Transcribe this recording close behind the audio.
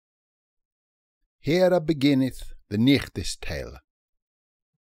Here beginneth the nicht's tale.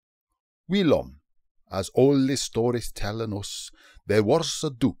 Whilom, as all the stories tellen us, there was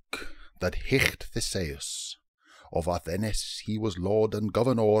a duke that hicht Theseus. Of Athens he was lord and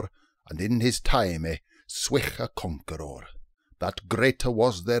governor, and in his time a swich a conqueror. That greater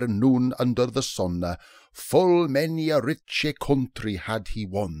was there none under the sun, full many a rich country had he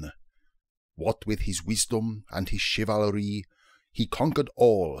won. What with his wisdom and his chivalry, he conquered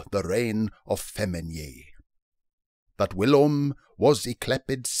all the reign of Feminye. That whilom was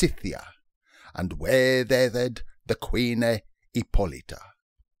ycleped Scythia, and weathered the queen Hippolyta.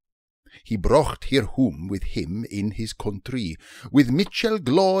 He brought her home with him in his country, with mutual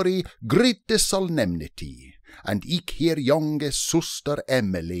glory, great solemnity, and eke her youngest sister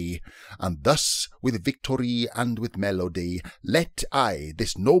Emily, and thus with victory and with melody let I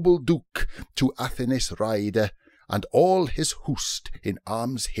this noble duke to Athens ride, and all his host in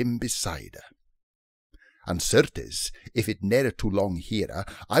arms him beside. And certes, if it ne'er too long here,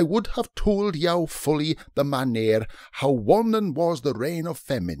 I would have told you fully the manner how wonnen was the reign of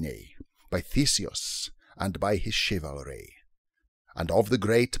Feminye, by Theseus and by his chivalry, and of the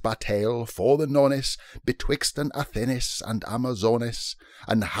great battle for the nonnes betwixt an Athens and Amazones,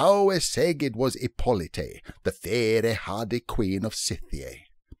 and how esseged was Hippolyte, the fair hardy queen of Scythia,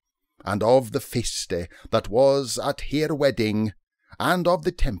 and of the feast that was at her wedding, and of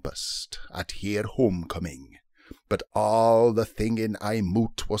the tempest at her homecoming. But all the thingin I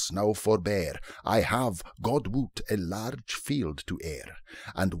moot was now forbear. I have, God woot, a large field to air,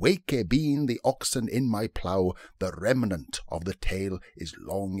 and wake being the oxen in my plough, the remnant of the tale is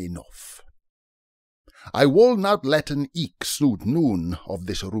long enough. I will not letten eke snoot noon of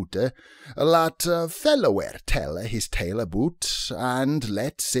this route, let fellower tell his tale about, and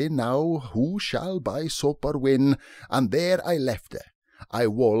let's see now who shall by supper win, and there I left I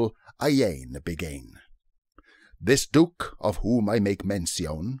will again begin. This duke, of whom I make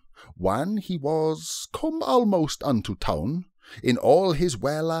mention, when he was come almost unto town, in all his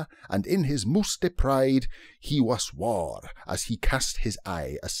valour and in his muste pride, he was war as he cast his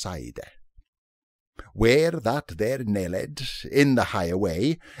eye aside. Where that there knelled, in the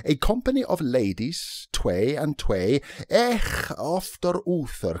highway, a company of ladies, tway and tway, after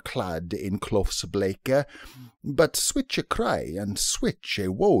outher clad in cloths blake, but switch a cry and switch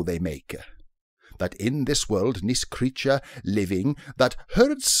a woe they make. That in this world nis creature living that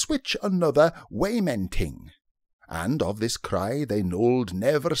heard switch another waymenting, and of this cry they nold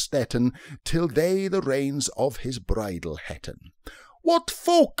never stetten till they the reins of his bridle hetten. What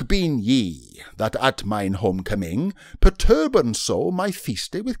folk been ye, that at mine homecoming perturben so my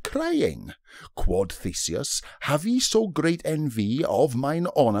feaste with crying? Quod Theseus, have ye so great envy of mine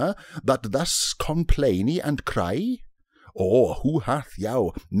honour, that thus complain ye and cry? Or who hath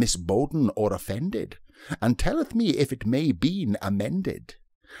you misboden or offended? And telleth me if it may been amended.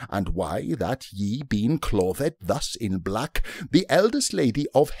 And why that ye been clothed thus in black, the eldest lady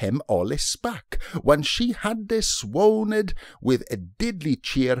of hem alle spak, when she had swoned with a deadly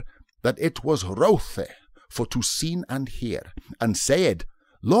cheer that it was wroth for to seen and hear, and said,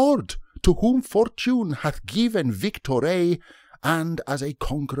 Lord, to whom fortune hath given victory, and as a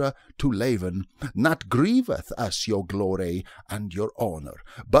conqueror to leven, not grieveth us your glory and your honour,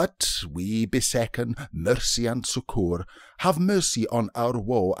 but we beseeken mercy and succour. Have mercy on our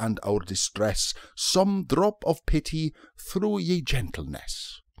woe and our distress, some drop of pity through ye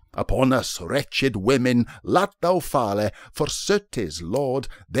gentleness. Upon us wretched women let thou fall, for certes, Lord,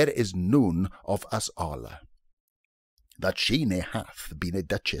 there is none of us all. That she ne hath been a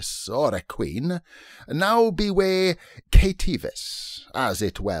duchess or a queen, now be we caitives, as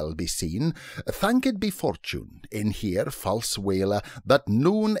it well be seen. Thanked be fortune in here false wale, that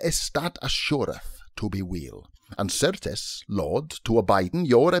none estate assureth to be weal. And certes, Lord, to abiden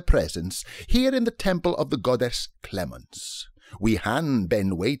your presence here in the temple of the goddess Clemens. We han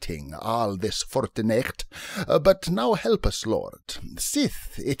been waiting all this fortnight, but now help us, Lord,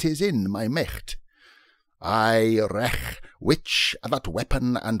 sith it is in my mecht. I rech which that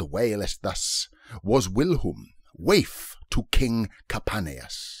weapon and wailest thus was Wilhelm, waif to King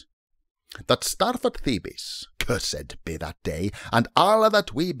Capaneus. That starved Thebes, cursed be that day, and all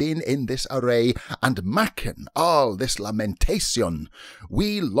that we been in this array, and maken all this lamentation,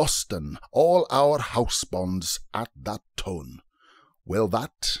 we losten all our house bonds at that tone. Will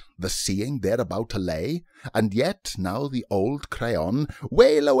that the seeing thereabout lay, and yet now the old crayon,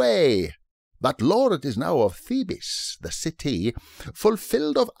 wail away! That Lord is now of Thebes, the city,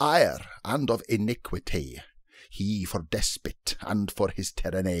 fulfilled of ire and of iniquity. he for despot and for his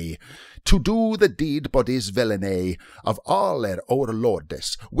tyranny, to do the deed bodies villainy of all our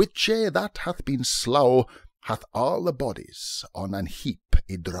lordes, which that hath been slow, hath all the bodies on an heap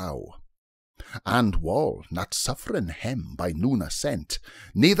I drow. And wall not suffering him by noon sent,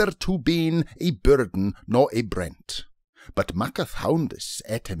 neither to been a burden nor a brent, but maketh houndes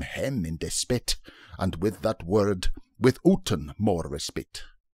et him in despite, and with that word, with outen more respite.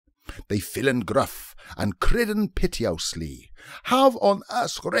 They fillen gruff, and cridden piteously, have on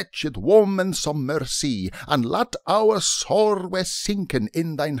us wretched woman some mercy, and let our sore we sinken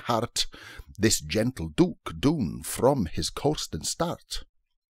in thine heart, this gentle Duke doon from his coasten start.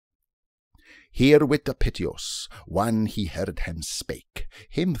 Here with the piteous, when he heard him spake,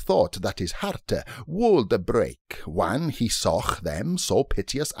 him thought that his heart would break, when he saw them so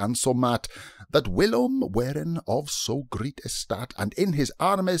piteous and so mat, that Willem weren of so great estate, and in his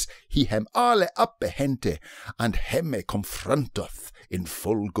armes he hem alle uppehente, and him confronteth in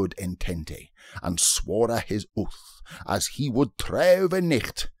full good intente, and swore his oath, as he would treve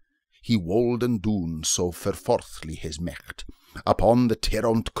nicht, he wolden doen so verforthly his mecht, upon the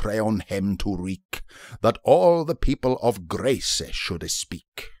tyrant crayon him to wreak, that all the people of grace should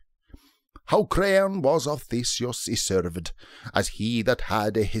speak. How crayon was of Theseus y served, as he that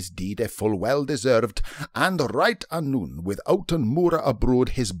had his deed full well deserved, and right anon withouten moor abroad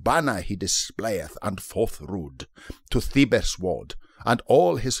his banner he displayeth and forth rode, to Thebes ward, and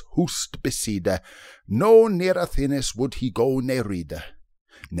all his host besiede, no near Athenes would he go ne rede.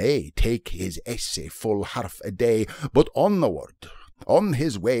 Nay, take his essay full half a day, but onward, on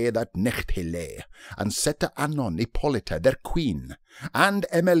his way that nicht he lay, and sette anon Hippolyta their queen, and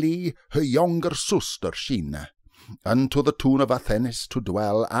Emily her younger sister sheen, unto the tune of Athenes to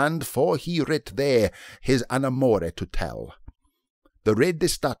dwell, and for he writ there his anamore to tell. The red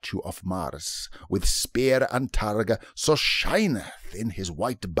statue of Mars, with spear and targe, so shineth in his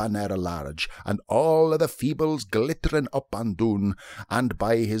white banner large, and all the feebles glittering up and down, and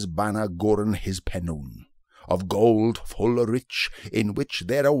by his banner gorn his pennoon. Of gold full rich, in which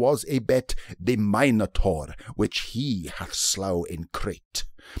there was a bet, the Minotaur, which he hath slow in Crete.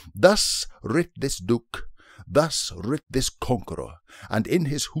 Thus writ this Duke, thus writ this conqueror, and in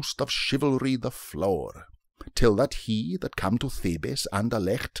his host of chivalry the floor, till that he that came to Thebes and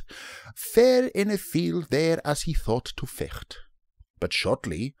alecht, fair in a field there as he thought to fecht. But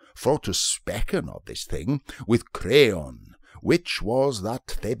shortly, for to specken of this thing, with Creon, which was that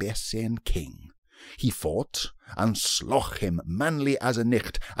Thebesian king, he fought, and sloch him manly as a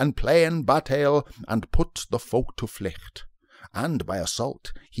nicht, and plain battle, and put the folk to flicht. And by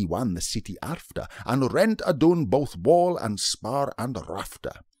assault he won the city after, and rent adown both wall and spar and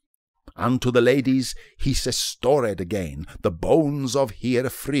rafter. And to the ladies he stored again the bones of her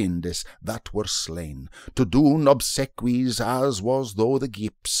friendes that were slain, to doon obsequies as was though the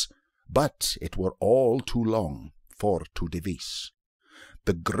gips, but it were all too long for to devise.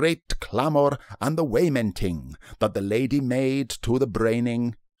 The great clamour and the waymenting that the lady made to the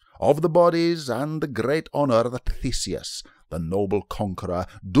braining of the bodies, and the great honour that Theseus, the noble conqueror,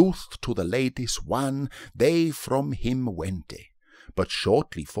 doth to the ladies one, they from him wente. But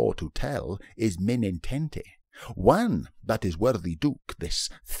shortly for to tell is min intente. One that is worthy Duke, this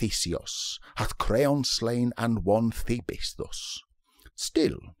Theseus, hath Creon slain and won Thebes thus.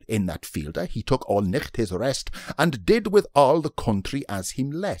 Still, in that field he took all nicht his rest, and did with all the country as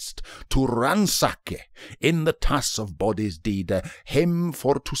him lest, to ransack in the task of bodies deed, him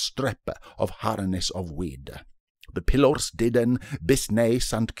for to strip of harness of weed. The pillars didden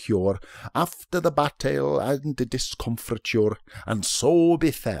business and cure, after the battle and the discomfiture, and so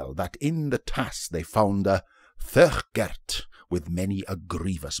befell that in the task they found girt with many a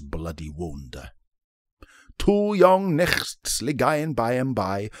grievous bloody wound. Two young nichts ligaen by and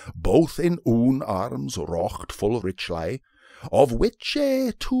by, both in own arms rocht full richly, of which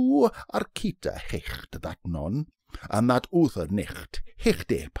two Archita hecht that none, and that other nicht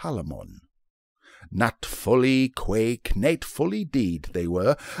hechte Palamon. Not fully quake, not fully deed they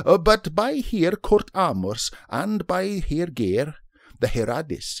were, but by here court armours, and by here gear, the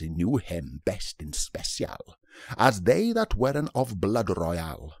Heradis knew him best in special, as they that weren of blood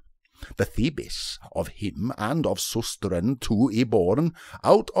royal. The Thebes of him and of Susteren too born,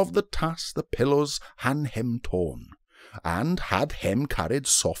 out of the task the pillows han him torn, and had him carried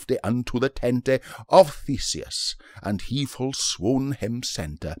softly unto the tente of Theseus, and he full swoon him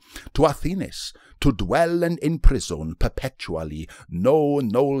sent to Athenes, to dwell and in prison perpetually, no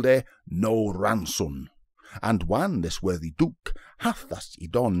nolde, no ransom. And when this worthy Duke hath thus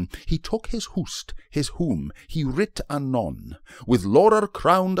done, he took his host, his whom he writ anon, with laurel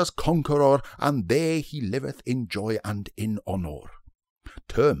crowned as conqueror, and there he liveth in joy and in honour.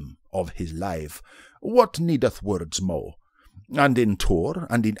 Term of his life, what needeth words more? And in tour,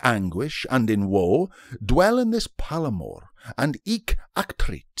 and in anguish, and in woe, dwell in this Palamore, and eke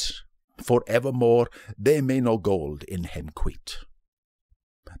actrit, for evermore there may no gold in him quit.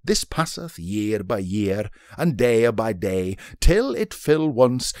 This passeth year by year, and day by day, till it fill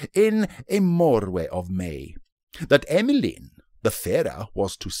once in a morwe of May, that Emmeline, the fairer,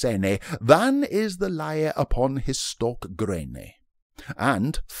 was to sene, than is the lyre upon his stalk graine,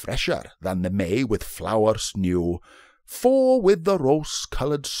 and fresher than the May with flowers new. For with the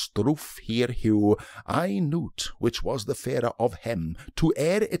rose-coloured stroof here hue, I knew which was the fairer of hem, to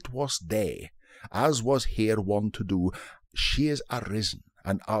ere it was day, as was here wont to do. She is arisen,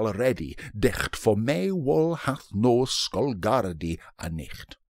 and already dicht, for May wool hath no skolgardy a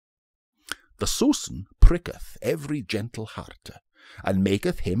nicht. The Susan pricketh every gentle heart, and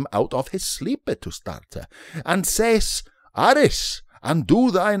maketh him out of his sleep to start, and says, Aris, and do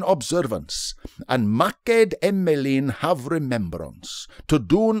thine observance, and maked Emmeline have remembrance, to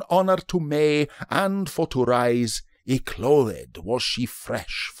do honour to May, and for to rise, y-clothed was she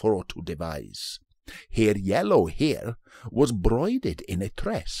fresh for to devise. Her yellow hair was broided in a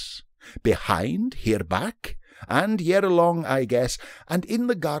tress, behind, her back, and here along, I guess, and in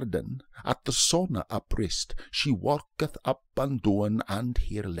the garden, at the sauna aprist, she worketh up and down and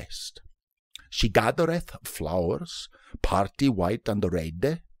here list. She gathereth flowers, party white and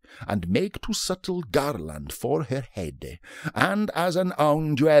red, and make to subtle garland for her head, and as an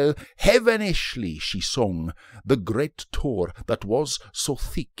angel heavenishly she sung the great tour that was so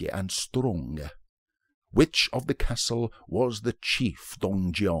thick and strong. Which of the castle was the chief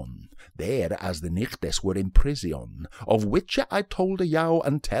donjon, there as the nichtes were in prison, of which I told a yow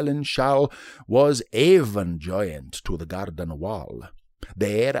and tellen shall, was even joined to the garden wall.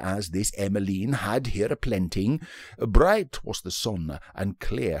 There as this Emmeline had here plenting, bright was the sun, and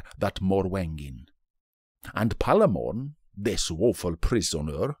clear that morwengin. And Palamon, this woeful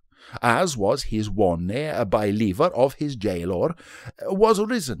prisoner, as was his wonne by lever of his jailor, was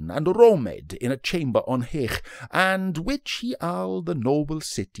risen and roamed in a chamber on hich, and which he all the noble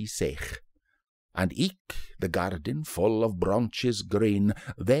city sech. And eke the garden full of branches green,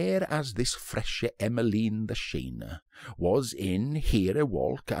 there as this freshe Emmeline the sheen, was in here a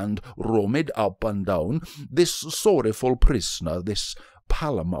walk, and roamed up and down, this sorrowful prisoner, this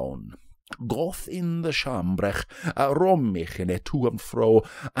Palamon, goth in the chambrech, roaming to and fro,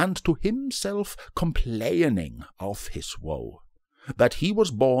 and to himself complaining of his woe. That he was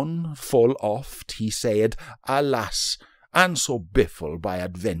born full oft, he said, alas, and so biffled by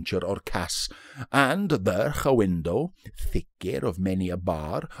adventure or cas, and there a window, thicker of many a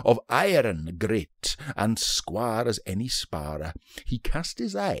bar, of iron grit, and square as any spar, he cast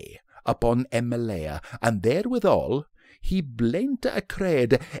his eye upon Emmeline, and therewithal he blaint a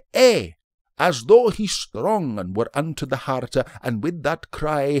cred, as though he strong and were unto the heart, and with that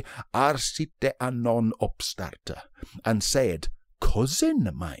cry arsite anon upstart, and said,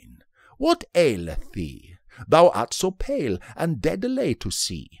 Cousin mine, what aileth thee? Thou art so pale and deadly to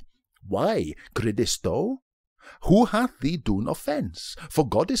see. Why, credest thou? Who hath thee done offence? For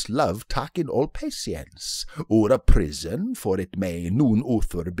Goddess love tak in all patience. Or a prison, for it may noon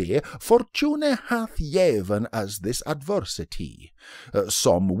uther be, fortune hath given as this adversity.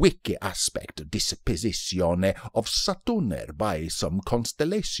 Some wicked aspect disposition of Saturn by some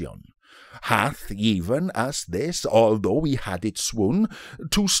constellation. Hath even as this, although we had it swoon,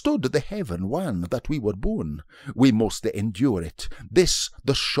 to stood the heaven one that we were born. We must endure it. This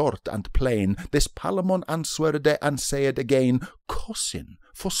the short and plain. This Palamon answered and said again, Cousin,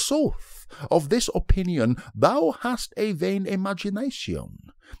 forsooth, of this opinion thou hast a vain imagination.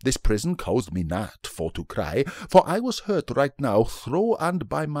 This prison caused me not for to cry, for I was hurt right now through and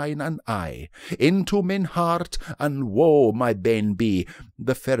by mine an eye, into min heart, and woe my bane be,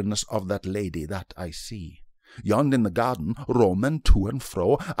 the fairness of that lady that I see. Yond in the garden, roaming to and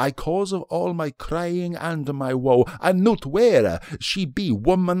fro, I cause of all my crying and my woe, and not where she be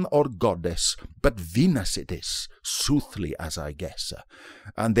woman or goddess, but Venus it is, soothly as I guess.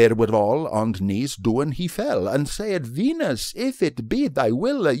 And therewithal on knees doing he fell, and said, Venus, if it be thy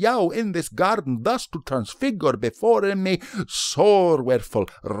will, yow in this garden thus to transfigure before me, sore wereful,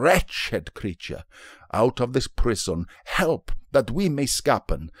 wretched creature, out of this prison, help that we may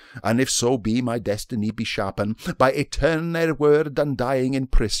scapen, and if so be my destiny be shapen, by eternal word and dying in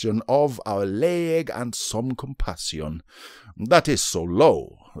prison of our leg and some compassion. That is so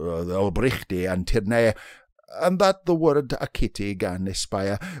low, the obrichte and tirne, and that the word a kitty gan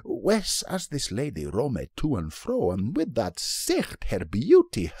espire, wes as this lady roamed to and fro, and with that sicht her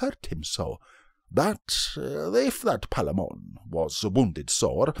beauty hurt him so, that if that Palamon was wounded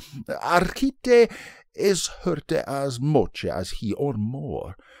sore, Archite is hurt as much as he or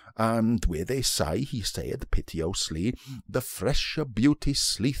more. And with a sigh he said piteously, the fresher beauty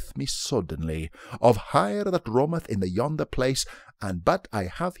sleeth me suddenly, of hire that roameth in the yonder place, and but I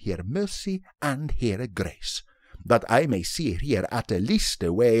have here mercy and here grace, that I may see here at a least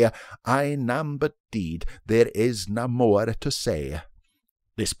way, I nam but deed, there is na more to say.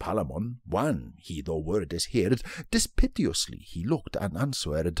 This Palamon, when he the word is heard, dispiteously he looked and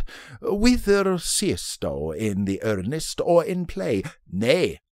answered, Whither seest thou, in the earnest or in play?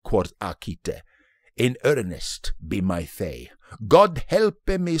 Nay, quoth Archite, in earnest be my fay. God help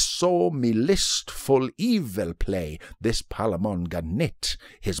me so me listful evil play, this Palamon gan knit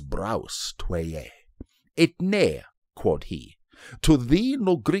his brows twaye. It nay, quoth he, to thee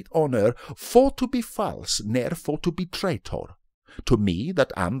no great honour, for to be false, ne'er for to be traitor. To me,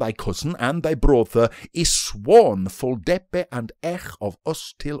 that am thy cousin and thy brother, is sworn full deppe and ech of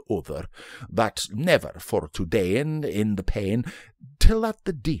us till other, that never for to deign in the pain, till that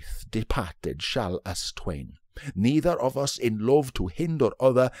the death departed shall us twain. Neither of us in love to hinder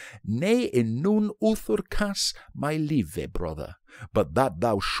other, nay in none other case, my lieve brother, but that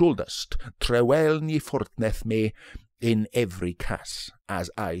thou shouldest trewel me fortneth me in every case, as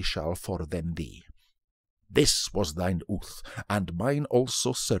I shall for them thee. This was thine oath, and mine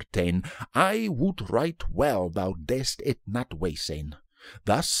also certain. I would right well thou dest it not wasten.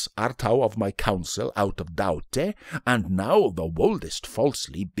 Thus art thou of my counsel out of doubt, and now thou woldest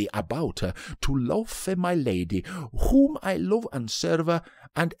falsely be about to love my lady, whom I love and serve,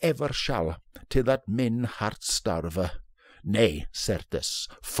 and ever shall, till that men hearts starve. Nay, certes,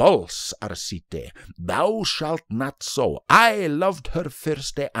 false, Arcite, thou shalt not so. I loved her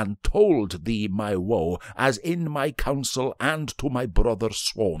first, and told thee my woe, as in my counsel and to my brother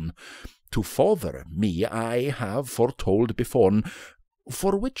sworn. To father me I have foretold before,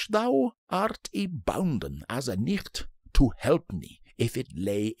 for which thou art y bounden as a nicht to help me, if it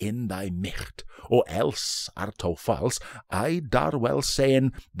lay in thy micht, or else art thou false. I dar well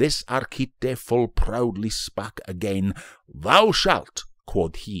saying, this Archite full proudly spake again, Thou shalt,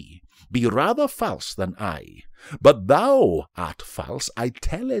 quoth he, be rather false than I, but thou art false, I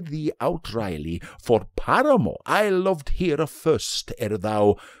tell thee outrightly, for Paramo I loved here first ere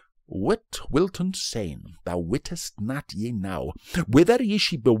thou. What Wilton saying, thou wittest not ye now, whether ye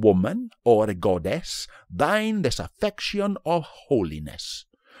she be woman or a goddess, thine this affection of holiness,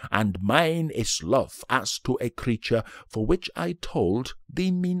 and mine is love as to a creature for which I told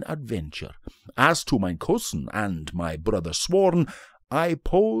thee mine adventure. As to mine cousin and my brother sworn, I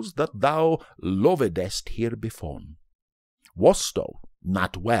pose that thou lovedest here before. Wast thou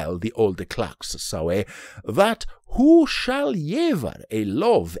not well the old clerks say, that who shall ever a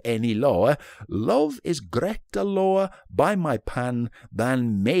love any law, love is greater law by my pan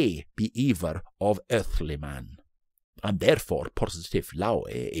than may be ever of earthly man. And therefore positive law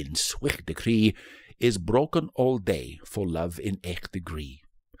in swift decree is broken all day for love in echt degree.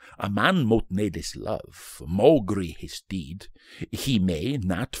 A man mote need his love, mogry his deed, he may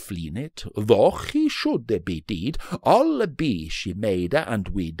not fleen it, though he should be deed, all be she made and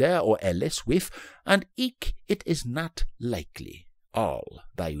wede or else with, and eke it is not likely, all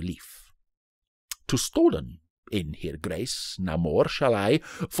thy lief. To stolen in her grace no more shall I,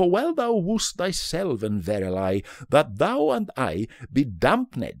 for well thou wust thyself and verily, that thou and I be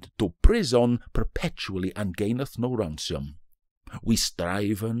damned to prison perpetually and gaineth no ransom. We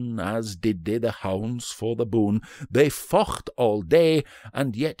striven as did they the hounds for the boon, they fought all day,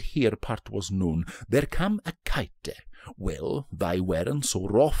 and yet here part was noon. There came a kite, well, they weren so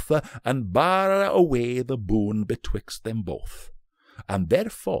wroth, and bar away the boon betwixt them both. And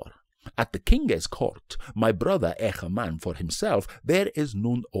therefore, at the king's court, my brother ech a man for himself, there is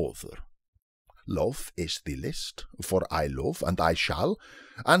none other. Love is the list, for I love, and I shall,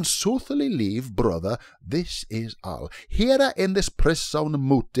 and soothly leave, brother, this is all. Here in this prison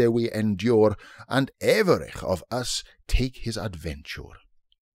mute we endure, and everych of us take his adventure.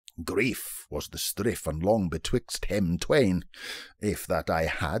 Grief was the strife and long betwixt hem twain, if that I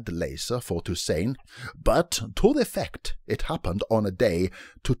had laser for to sayn, but to the effect it happened on a day,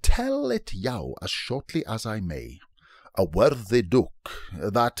 to tell it yow as shortly as I may. A worthy duke,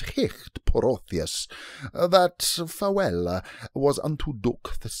 that hicht Protheus, that Fawella was unto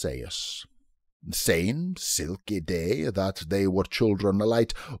Duke Theseus. Same silky day that they were children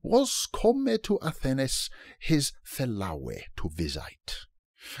light, was come to Athenes his fellawe to visit.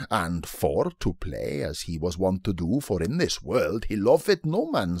 And for to play as he was wont to do, for in this world he loved no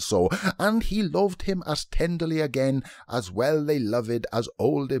man so, and he loved him as tenderly again, as well they loved as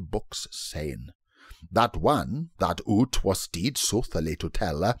olde books sayn. That one, that out was deed soothly to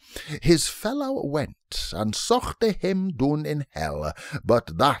tell, his fellow went, and sochte him doon in hell,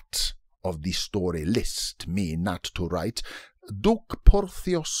 but that of the story list me not to write, Duke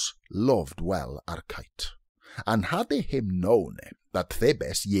Portheus loved well Arcite, and had him known that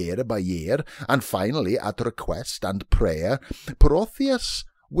Thebes year by year, and finally at request and prayer, Protheus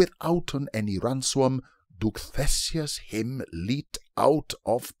withouten any ransom, Duke Theseus him leet out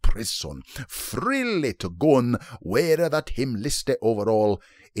of prison, freely to gon where that him liste over all,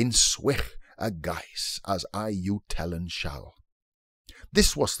 in swich a guise, as I you tellen shall.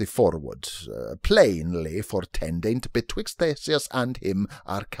 This was the forward, plainly foretending betwixt Theseus and him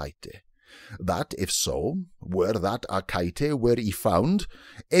Arcite, that if so, were that Arcite were he found,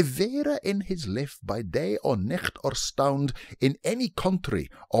 evere in his life by day or night or stound in any country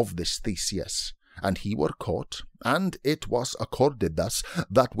of this Theseus, and he were caught, and it was accorded thus,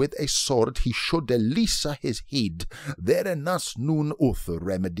 that with a sword he should lease his heed, there nas noon other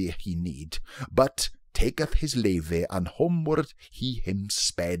remedy he need, but taketh his levy, and homeward he him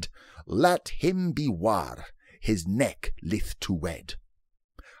sped, let him be war, his neck lith to wed.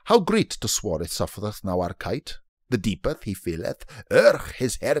 How great to swore it suffereth now Arcite, the deepeth he feeleth,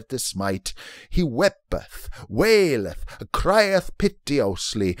 his heart smite, he weepeth, waileth, crieth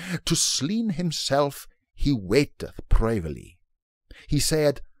piteously, to sleen himself he waiteth privily. He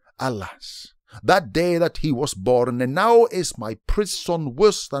said, Alas, that day that he was born, and now is my prison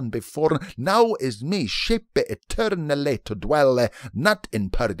worse than before, now is me shape eternally to dwell, not in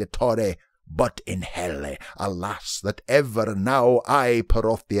purgatory, but in hell. Alas, that ever now I,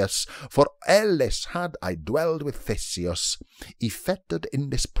 Protheus, for else had I dwelled with Theseus, fettered in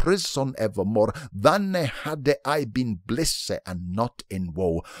this prison evermore, than had I been blisse and not in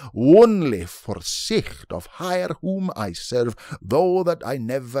woe, only for sicht of higher whom I serve, though that I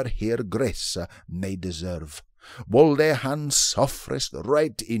never here grace may deserve. Wolde han sufferest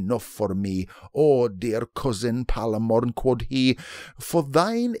right enough for me, O dear cousin Palamorn, quod he, for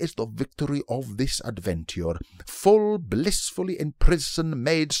thine is the victory of this adventure, full blissfully in prison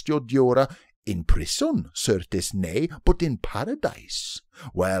madest you dure, in prison, certes nay, but in paradise.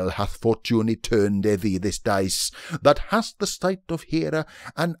 Well hath fortune turned thee this dice, that hast the sight of here,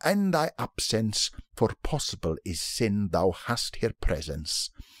 and in thy absence, for possible is sin thou hast here presence,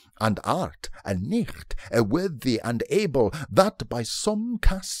 and art a nicht worthy and able, that by some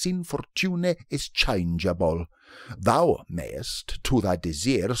cast sin fortune is changeable. Thou mayest to thy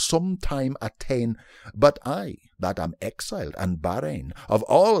desire some time attain, but I, that am exiled and barren, of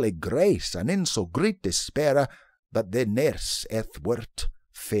all a grace and in so great despair, that the nurse worth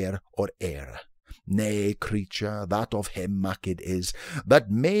fair or air. Nay, creature, that of him maked is, that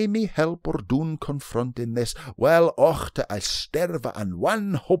may me help or doen confront in this, well ochte I'll sterve and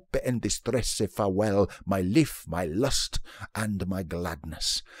one hope and distress farewell, my life, my lust, and my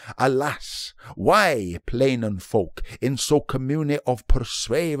gladness. Alas, why plainen folk, in so commune of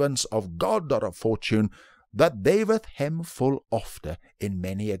persuavance of God or of fortune, that they with him full ofte in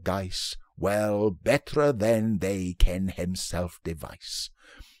many a guise, well better than they can himself devise.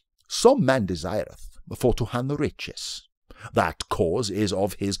 Some man desireth for to have the riches. That cause is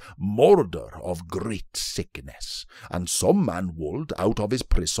of his murder of great sickness, and some man would out of his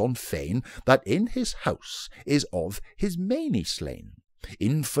prison fain that in his house is of his many slain.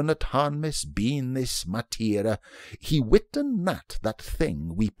 Infinite harmless being this materia, he witten not that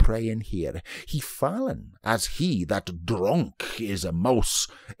thing we pray and hear. He fallen as he that drunk is a mouse,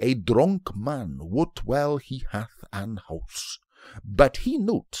 a drunk man would well he hath an house. But he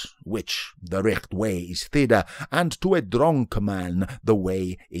knowt which the recht way is thither, and to a drunk man the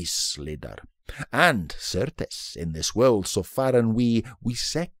way is slither. And certes in this world so faren we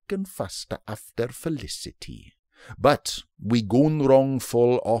second faster after felicity. But we goon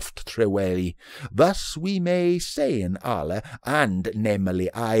wrongful oft trewely, thus we may say in alle, and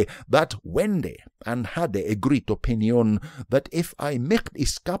namely I, that wende and had a great opinion, that if I micht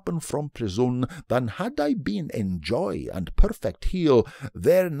escapen from prison, then had I been in joy and perfect heal,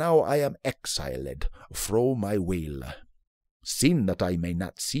 there now I am exiled fro my will. Sin that I may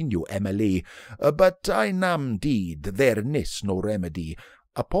not see you, Emily, but I nam deed there nis no remedy.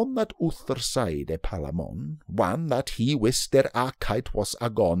 Upon that other side Palamon, one that he wist their Arcite was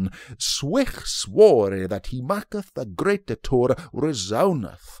agone, swich swore that he maketh the great tour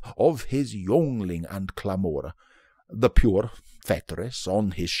resoundeth of his youngling and clamour. The pure fetters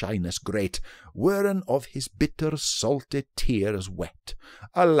on his shyness great weren of his bitter salty tears wet.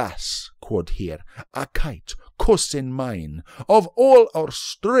 Alas, quod here, a kite, cousin mine, of all our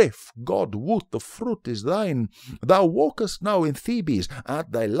strife, God woot the fruit is thine. Thou walkest now in Thebes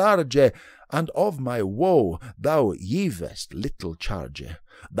at thy large, and of my woe thou yevest little charge.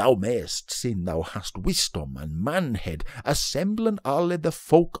 Thou mayest sin thou hast wisdom and manhead, assembling all the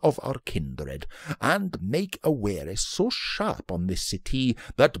folk of our kindred, and make aware so sharp on this city,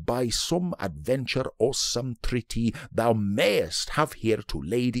 that by some adventure or some treaty thou mayest have here to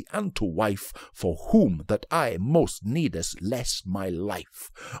lady and to wife, for whom that I most needest less my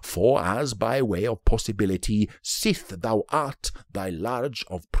life. For as by way of possibility, sith thou art thy large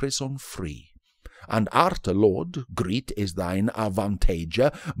of prison free, and art a lord, great is thine avantage,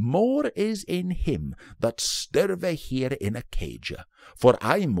 more is in him that stirve here in a cage. For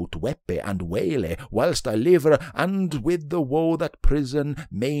I moot wepe and waile whilst I live, and with the woe that prison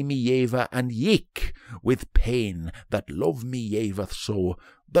may me yeva, and yeek with pain that love me yeveth so,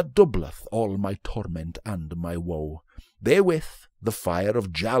 that doubleth all my torment and my woe. Therewith the fire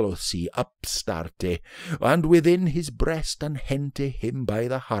of jealousy upstarte, and within his breast and hente him by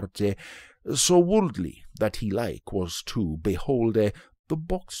the hearte, so worldly that he like was to behold the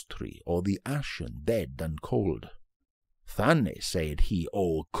box tree or the ashen dead and cold. Thane, said he,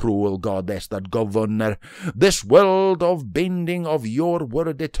 O cruel goddess that governor this world of binding of your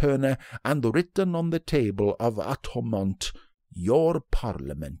word eternal, and written on the table of Atomont your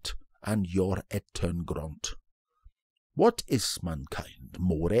parliament and your etern grant. What is mankind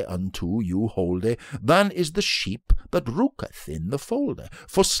more unto you holde than is the sheep that rooketh in the folde?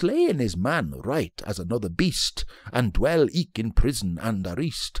 For slain is man right as another beast, and dwell eke in prison and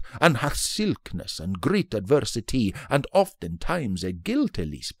arrest, and hath silkness and great adversity, and oftentimes a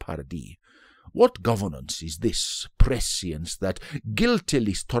guiltiless pardie. What governance is this prescience that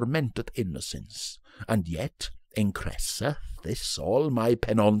guiltily tormenteth innocence? And yet increaseth this all my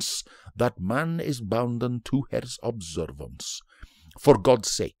penance, that man is bounden to his observance. For God's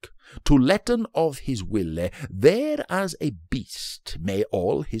sake, to letten of his will, there as a beast may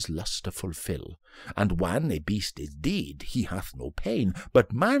all his lust fulfill. And when a beast is dead, he hath no pain,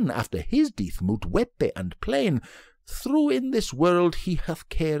 but man after his death moot wepe and plain. Through in this world he hath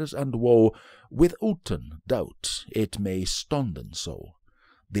cares and woe, withouten doubt it may stonden so.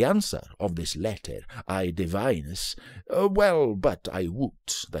 The answer of this letter I divines, well, but I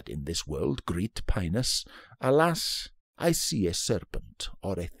woot that in this world great pinus, alas, I see a serpent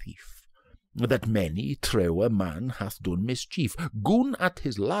or a thief, that many true a man hath done mischief, gone at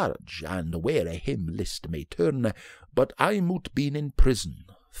his large, and where a him list may turn, but I moot been in prison,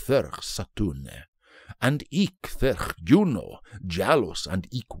 thur Saturn. And eke thirch Juno, jealous and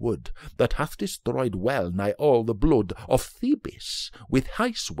eke wood, that hath destroyed well nigh all the blood of Thebes, with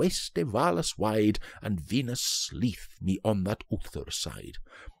highs weste valus wide, and Venus sleeth me on that other side.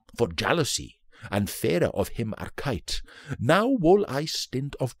 For jealousy and fear of him Archite, now will I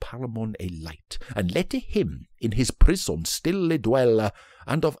stint of Palamon a light, and let him in his prison still dwell,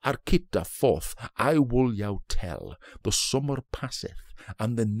 and of Archita forth I will you tell. The summer passeth,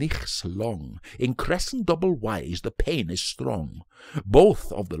 and the nichts long, in crescent double wise the pain is strong,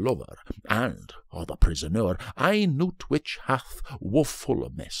 both of the lover and of the prisoner, I note which hath woeful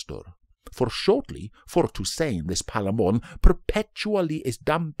master. For shortly, for to say this Palamon perpetually is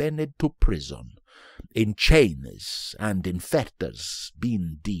dampened to prison, in chains and in fetters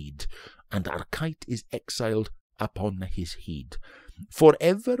been deed, and Archite is exiled upon his heed. For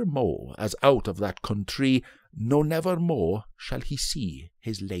evermore, as out of that country, no never more shall he see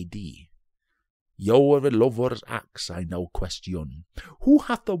his lady. Your lover's acts I now question. Who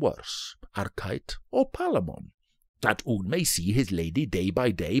hath the worse, Archite or Palamon? That one may see his lady day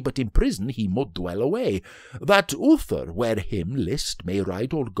by day, but in prison he must dwell away. That other, where him list, may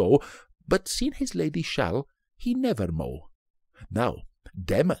ride or go, but seen his lady shall he never mo. Now,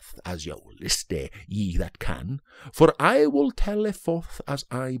 demeth as you liste, ye that can, for I will tell forth as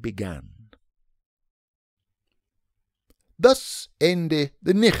I began. Thus ende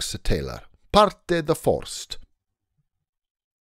the nichtste taler, parte the first,